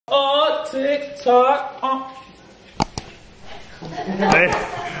TikTok.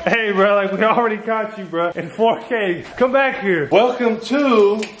 Hey, bro, like we already caught you, bro, in 4K. Come back here. Welcome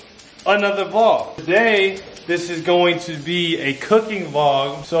to another vlog. Today, this is going to be a cooking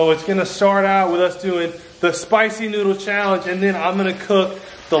vlog. So it's gonna start out with us doing the spicy noodle challenge, and then I'm gonna cook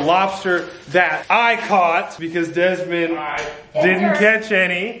the lobster that I caught because Desmond didn't catch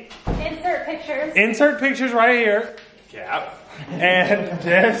any. Insert pictures. Insert pictures right here. Cap. And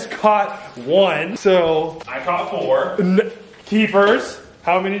Des caught one. So I caught 4. Keepers.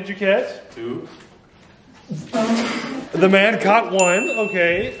 How many did you catch? 2. The man caught 1.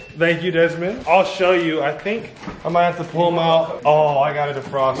 Okay. Thank you, Desmond. I'll show you. I think I might have to pull them out. Oh, I got it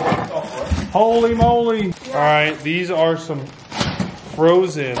defrosted. Holy moly. All right. These are some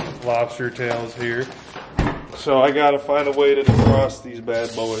frozen lobster tails here. So I gotta find a way to defrost these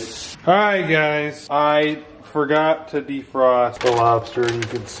bad boys. All right, guys. I forgot to defrost the lobster, and you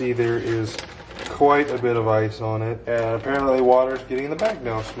can see there is quite a bit of ice on it. And apparently water's getting in the bag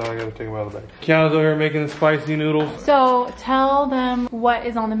now, so now I gotta take them out of the bag. Kianna's over here making the spicy noodles. So tell them what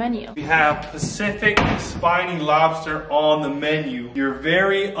is on the menu. We have Pacific spiny lobster on the menu. Your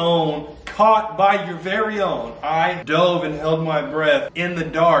very own, caught by your very own. I dove and held my breath in the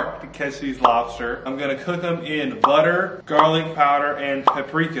dark to catch these lobster. I'm gonna cook them in butter, garlic powder, and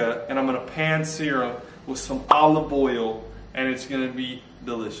paprika, and I'm gonna pan sear them with some olive oil, and it's gonna be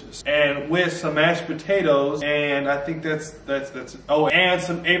delicious. And with some mashed potatoes, and I think that's oh, and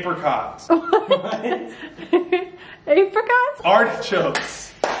some apricots. Apricots?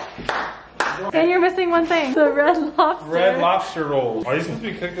 Artichokes. And you're missing one thing. The red lobster. Red lobster rolls. Are these supposed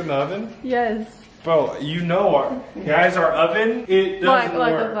to be cooked in the oven? Yes. Bro, you know our oven, it doesn't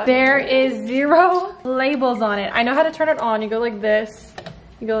work. Look. There is 0 labels on it. I know how to turn it on. You go like this.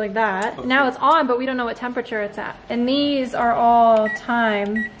 You go like that. Okay. Now it's on, but we don't know what temperature it's at. And these are all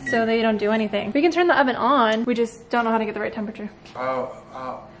time, so they don't do anything. We can turn the oven on. We just don't know how to get the right temperature.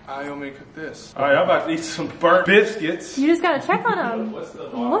 I only cook this. All right, I'm about to eat some burnt biscuits. You just gotta check on them.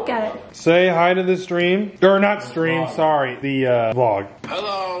 Look at it. Say hi to the stream. Or not stream, sorry. The vlog.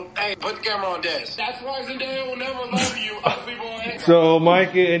 Hello. Hey, put the camera on Des. That's why Zendaya will never love you. Other people on X. So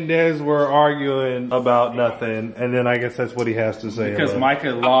Micah and Des were arguing about nothing, and then I guess that's what he has to say. Because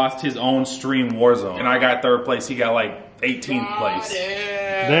Micah lost his own stream Warzone. And I got 3rd place. He got like 18th place.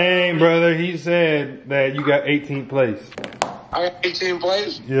 Yeah. Dang, brother, he said that you got 18th place. I got 18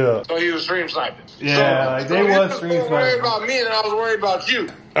 plays? Yeah. So he was stream sniping. Yeah, like they was stream sniping. worried about me and I was worried about you.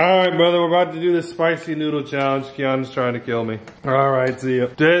 Alright, brother, we're about to do the spicy noodle challenge. Kiana's trying to kill me. Alright, see ya.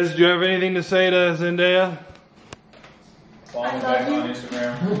 Des, do you have anything to say to Zendaya? Follow me back on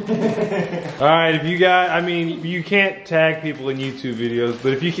Instagram. Alright, if you got, I mean, you can't tag people in YouTube videos,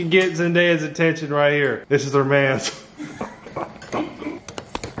 but if you can get Zendaya's attention right here, this is her man's.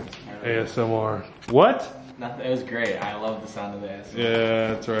 ASMR. What? Nothing, it was great. I love the sound of this.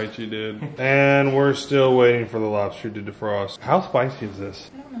 Yeah, that's right, you did. And we're still waiting for the lobster to defrost. How spicy is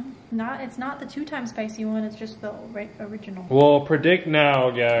this? I don't know. It's not the 2-time spicy one, it's just the original. Well, predict now,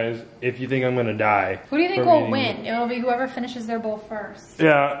 guys, if you think I'm gonna die. Who do you think will win? It'll be whoever finishes their bowl first.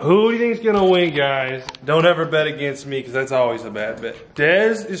 Yeah, who do you think's gonna win, guys? Don't ever bet against me, because that's always a bad bet.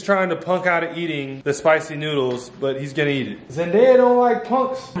 Des is trying to punk out of eating the spicy noodles, but he's gonna eat it. Zendaya don't like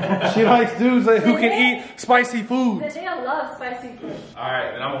punks. She likes dudes who can eat spicy food. Zendaya loves spicy food.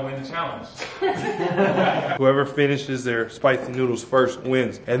 Alright, then I'm gonna win the challenge. Whoever finishes their spicy noodles first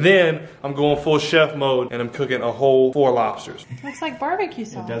wins. And then I'm going full chef mode and I'm cooking a whole 4 lobsters. Looks like barbecue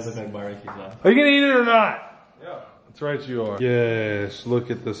sauce. It does look like barbecue sauce. Are you gonna eat it or not? Yeah. That's right, you are. Yes,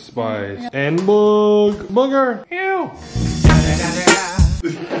 look at the spice. Yeah. And booger. Ew.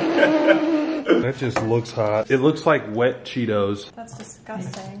 That just looks hot. It looks like wet Cheetos. That's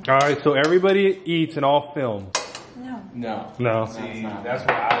disgusting. All right, so everybody eats and I'll film. No. No. See, that's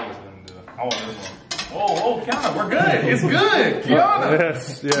what I was gonna do. I want this one. Oh, Kianna, we're good. It's good. Kianna.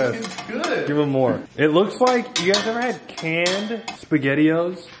 Yes. It's good. Give them more. It looks like, you guys ever had canned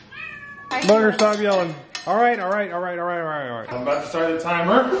SpaghettiOs? Bugger, stop yelling. All right. I'm about to start the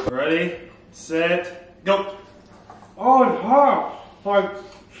timer. Ready, set, go. Oh, it's hot. My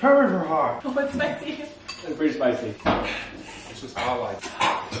peppers are hot. Oh, it's spicy. It's pretty spicy. It's just all like.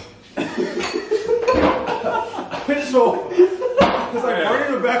 It's like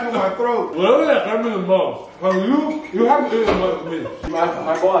burning the back of my throat. Well, I'm in the most. You haven't eaten much with me.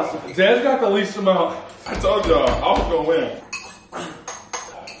 My boss. Dad's got the least amount. I told y'all, I was gonna win.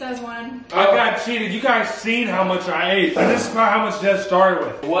 Says one. I got cheated. You guys seen how much I ate. And this is not how much Dad started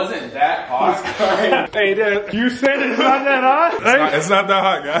with. It wasn't that hot. Hey, Dad, you said it's not that hot? It's not that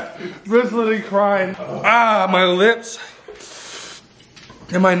hot, guys. Bristly crying. Ah, my lips.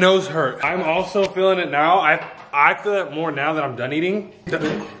 And my nose hurt. I'm also feeling it now. I feel it more now that I'm done eating.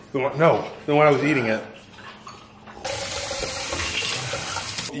 No, than when I was eating it.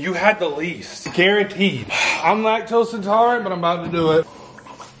 You had the least, guaranteed. I'm lactose intolerant, but I'm about to do it.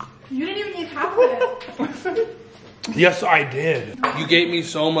 You didn't even eat half of it. Yes, I did. You gave me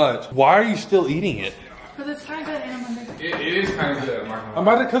so much. Why are you still eating it? Because it's kind of good and I'm hungry. It is kind of good, Mark. I'm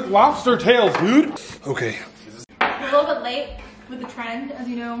about to cook lobster tails, dude. Okay. We're a little bit late with the trend, as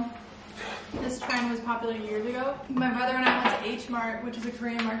you know. This trend was popular years ago. My brother and I went to H Mart, which is a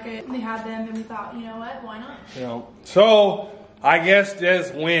Korean market. They had them and we thought, you know what, why not? Yeah. So, I guess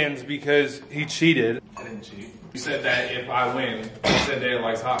Des wins because he cheated. I didn't cheat. You said that if I win, you said Dad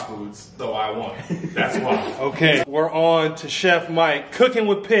likes hot foods, so I won. That's why. Okay, we're on to Chef Mike, cooking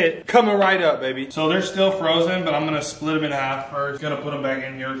with Pitt, coming right up, baby. So they're still frozen, but I'm gonna split them in half first. Gonna put them back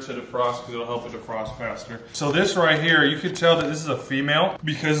in here to defrost because it'll help it defrost faster. So this right here, you could tell that this is a female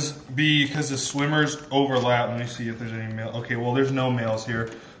because the swimmers overlap. Let me see if there's any male. Okay, well there's no males here,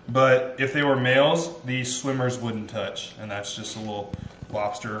 but if they were males, these swimmers wouldn't touch, and that's just a little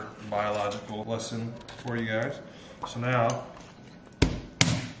lobster biological lesson for you guys. So now,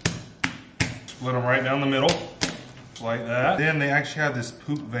 split them right down the middle, like that. Then they actually have this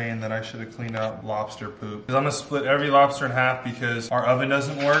poop vein that I should have cleaned out lobster poop. I'm gonna split every lobster in half because our oven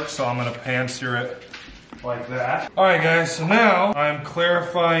doesn't work, so I'm gonna pan sear it like that. All right guys, so now I'm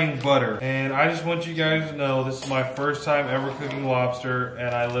clarifying butter. And I just want you guys to know this is my first time ever cooking lobster,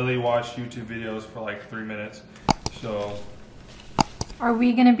 and I literally watched YouTube videos for like 3 minutes. So, Are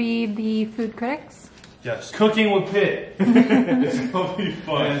we gonna be the food critics? yes, cooking with Pitt. It's gonna be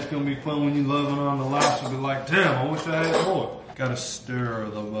fun. Yeah, it's gonna be fun when you loving on the lobster. Be like, damn, I wish I had more. Gotta stir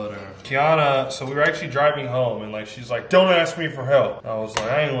the butter. Kianna, so we were actually driving home, and like she's like, don't ask me for help. I was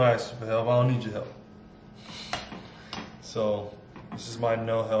like, I ain't gonna ask you for help. I don't need your help. So this is my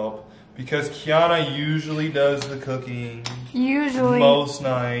no help. Because Kianna usually does the cooking. Usually. Most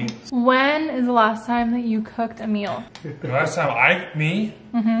nights. When is the last time that you cooked a meal? The last time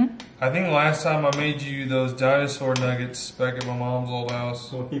Mm-hmm. I think the last time I made you those dinosaur nuggets back at my mom's old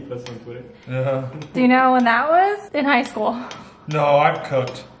house. When he puts on Twitter. Yeah. Do you know when that was? In high school. No, I've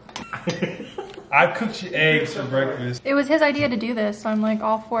cooked. I've cooked you eggs for breakfast. It was his idea to do this, so I'm like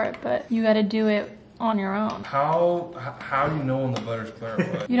all for it, but you gotta do it on your own. How do you know when the butter's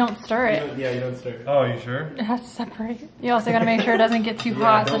clarified? You don't stir it. Yeah, you don't stir. Oh, you sure? It has to separate. You also gotta make sure it doesn't get too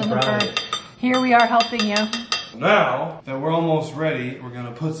hot so it don't doesn't brown burn. it. Here we are helping you. Now that we're almost ready, we're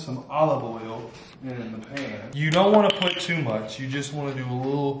gonna put some olive oil in the pan. You don't want to put too much. You just want to do a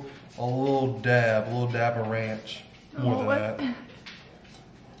little dab of ranch. More than that.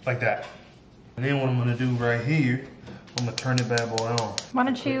 Like that. And then what I'm gonna do right here, I'm gonna turn the bad boy on. Why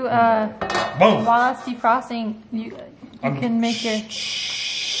don't you, Boom! while that's defrosting, you can make your...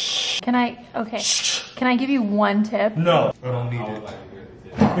 Can I give you one tip? No, I don't need it.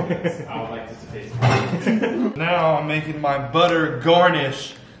 I would like this to taste. Now I'm making my butter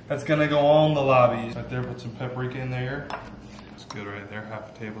garnish that's gonna go on the lobbies. Right there, put some paprika in there. That's good right there,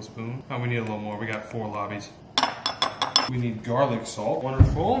 half a tablespoon. Oh, we need a little more, we got 4 lobbies. We need garlic salt,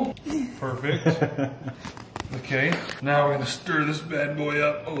 wonderful, perfect. Okay, now we're gonna stir this bad boy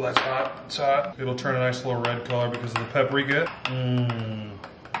up. Oh, that's hot, it's hot. It'll turn a nice little red color because of the paprika.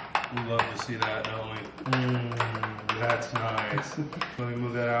 We love to see that, don't we? That's nice. Let me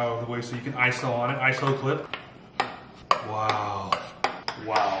move that out of the way so you can ISO on it. ISO clip. Wow.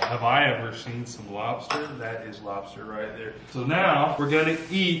 Wow. Have I ever seen some lobster? That is lobster right there. So now we're gonna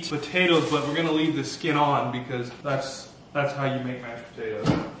eat potatoes, but we're gonna leave the skin on because that's how you make mashed potatoes.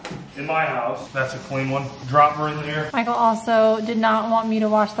 In my house, that's a clean one. Drop her in there. Michael also did not want me to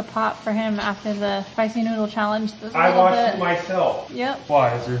wash the pot for him after the spicy noodle challenge. I washed it myself. Yep.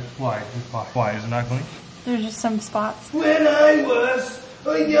 Why is it not clean? There's just some spots. When I was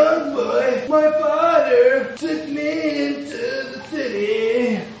a young boy, my father took me into the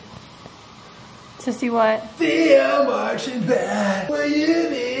city. To see what? See a marching band. Will you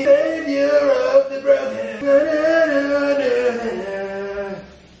be savior of the broken?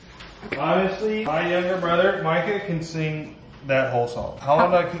 Honestly, my younger brother, Micah, can sing that whole song. How long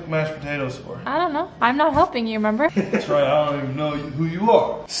did I cook mashed potatoes for? I don't know. I'm not helping you, remember? That's right, I don't even know who you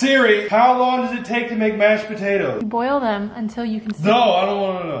are. Siri, how long does it take to make mashed potatoes? Boil them until you can see. No, I don't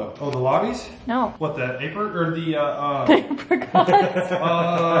want to know. Oh, the lobbies? No. What, the apron? Or the,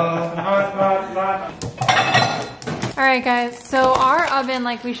 Alright guys, so our oven,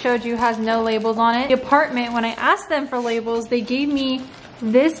 like we showed you, has no labels on it. The apartment, when I asked them for labels, they gave me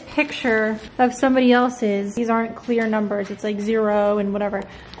this picture of somebody else's. These aren't clear numbers. It's like 0 and whatever.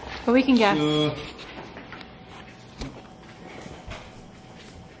 But we can guess.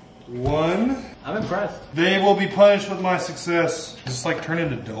 1. I'm impressed. They will be punished with my success. Just like turn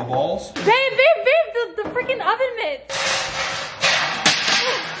into dough balls. Babe, the freaking oven mitts.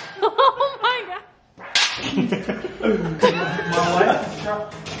 Oh my god.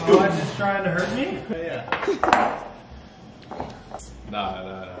 My wife is trying to hurt me? Yeah.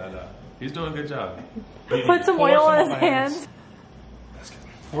 Nah. He's doing a good job. Put some oil on his hands.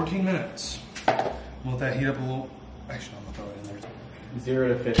 14 minutes. Let that heat up a little. Actually, I'm gonna throw it in there. 0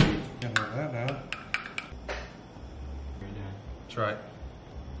 to 50. Can't do that now. That's right.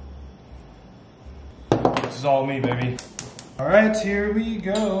 This is all me, baby. All right, here we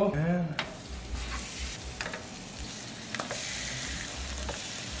go. And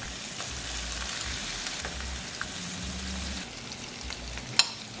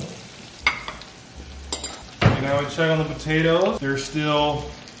now we check on the potatoes. They're still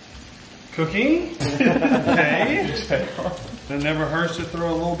cooking. Okay. It never hurts to throw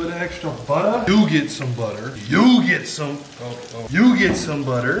a little bit of extra butter. You get some butter. You get some. You get some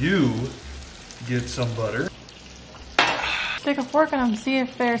butter. You get some butter. Stick a fork in them, see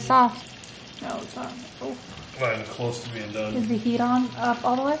if they're soft. No, it's not. Oh. Not even close to being done. Is the heat on up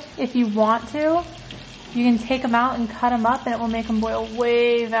all the way? If you want to, you can take them out and cut them up, and it will make them boil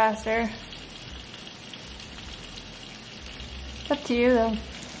way faster. It's up to you, though.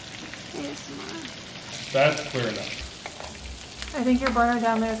 That's clear enough. I think your burner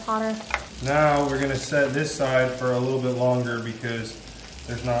down there is hotter. Now we're gonna set this side for a little bit longer because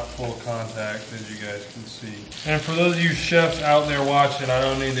there's not full contact, as you guys can see. And for those of you chefs out there watching, I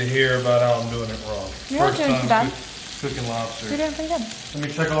don't need to hear about how I'm doing it wrong. You're not doing too bad. Cooking lobster. You're doing pretty good. Let me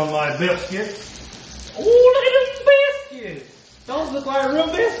check on my biscuits. Ooh, look at them biscuits! Those look like real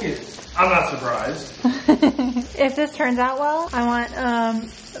biscuits. I'm not surprised. If this turns out well, I want,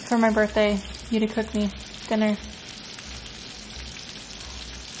 for my birthday, you to cook me dinner.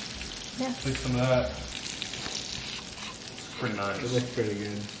 Yes. Take some of that. Pretty nice. It looks pretty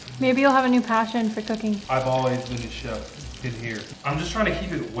good. Maybe you'll have a new passion for cooking. I've always been a chef in here. I'm just trying to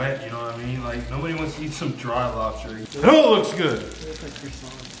keep it wet, you know what I mean? Like, nobody wants to eat some dry lobster. Oh, it looks good.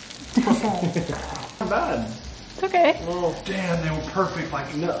 Not bad. It's okay. Oh, Damn, they were perfect.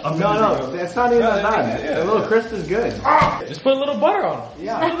 Like, no, that's not even that bad. yeah. A little crisp is good. Just put a little butter on it.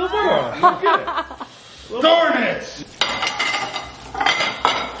 Yeah. Put a little butter on it. Look good. darn it!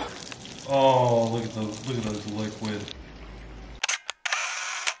 Oh, look at those liquid.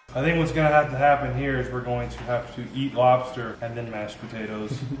 I think what's gonna have to happen here is we're going to have to eat lobster and then mashed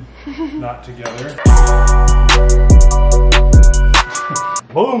potatoes, not together.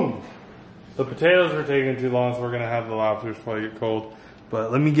 Boom! The potatoes are taking too long, so we're gonna have the lobsters probably get cold.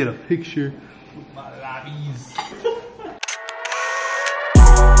 But let me get a picture. My lobbies.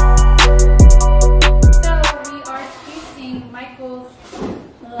 So we are tasting Michael's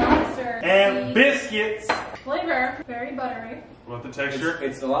lobster And biscuits. flavor. Very buttery. What the texture?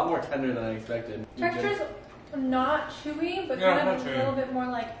 It's a lot more tender than I expected. Texture's not chewy, but Yeah, kind not of a chewy. little bit more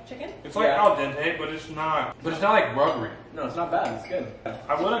like chicken. It's like al dente, but it's not. But it's not like rubbery. No, it's not bad. It's good.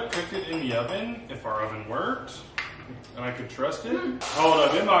 I would have cooked it in the oven if our oven worked and I could trust it. Hold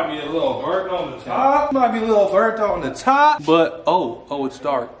up, it might be a little burnt on the top. Might be a little burnt on the top. But oh, it's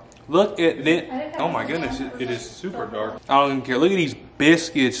dark. Look at this. Oh my goodness, it is super dark. I don't even care. Look at these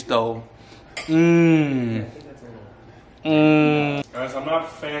biscuits though. Guys, I'm not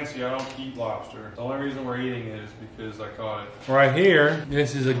fancy. I don't eat lobster. The only reason we're eating it is because I caught it. Right here,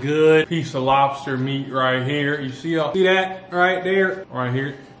 this is a good piece of lobster meat right here. You see that right there? Right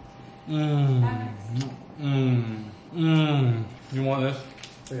here. You want this?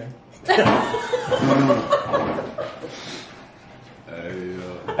 Okay.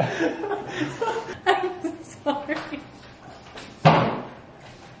 I'm sorry.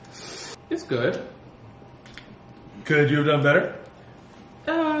 It's good. Could you have done better?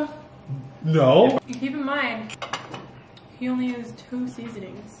 No. Keep in mind, he only used 2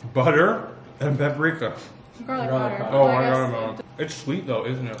 seasonings. Butter and paprika. Garlic Garlic powder. powder. Oh, I I guess got it now. It's sweet though,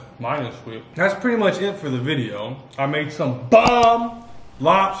 isn't it? Mine is sweet. That's pretty much it for the video. I made some bomb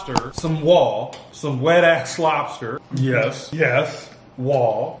lobster, some wall, some wet ass lobster. Yes,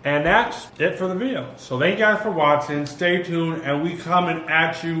 wall. And that's it for the video. So thank you guys for watching. Stay tuned, and we coming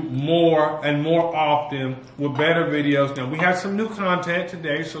at you more and more often with better videos. Now we have some new content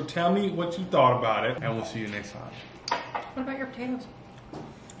today, so tell me what you thought about it, and we'll see you next time. What about your potatoes?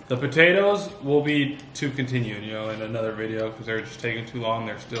 The potatoes will be to continue, you know, in another video because they're just taking too long.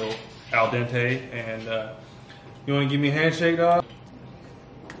 They're still al dente. And you want to give me a handshake, dog?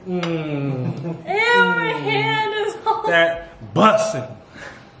 Ew, my hand is all... That bussin'.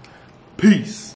 Peace.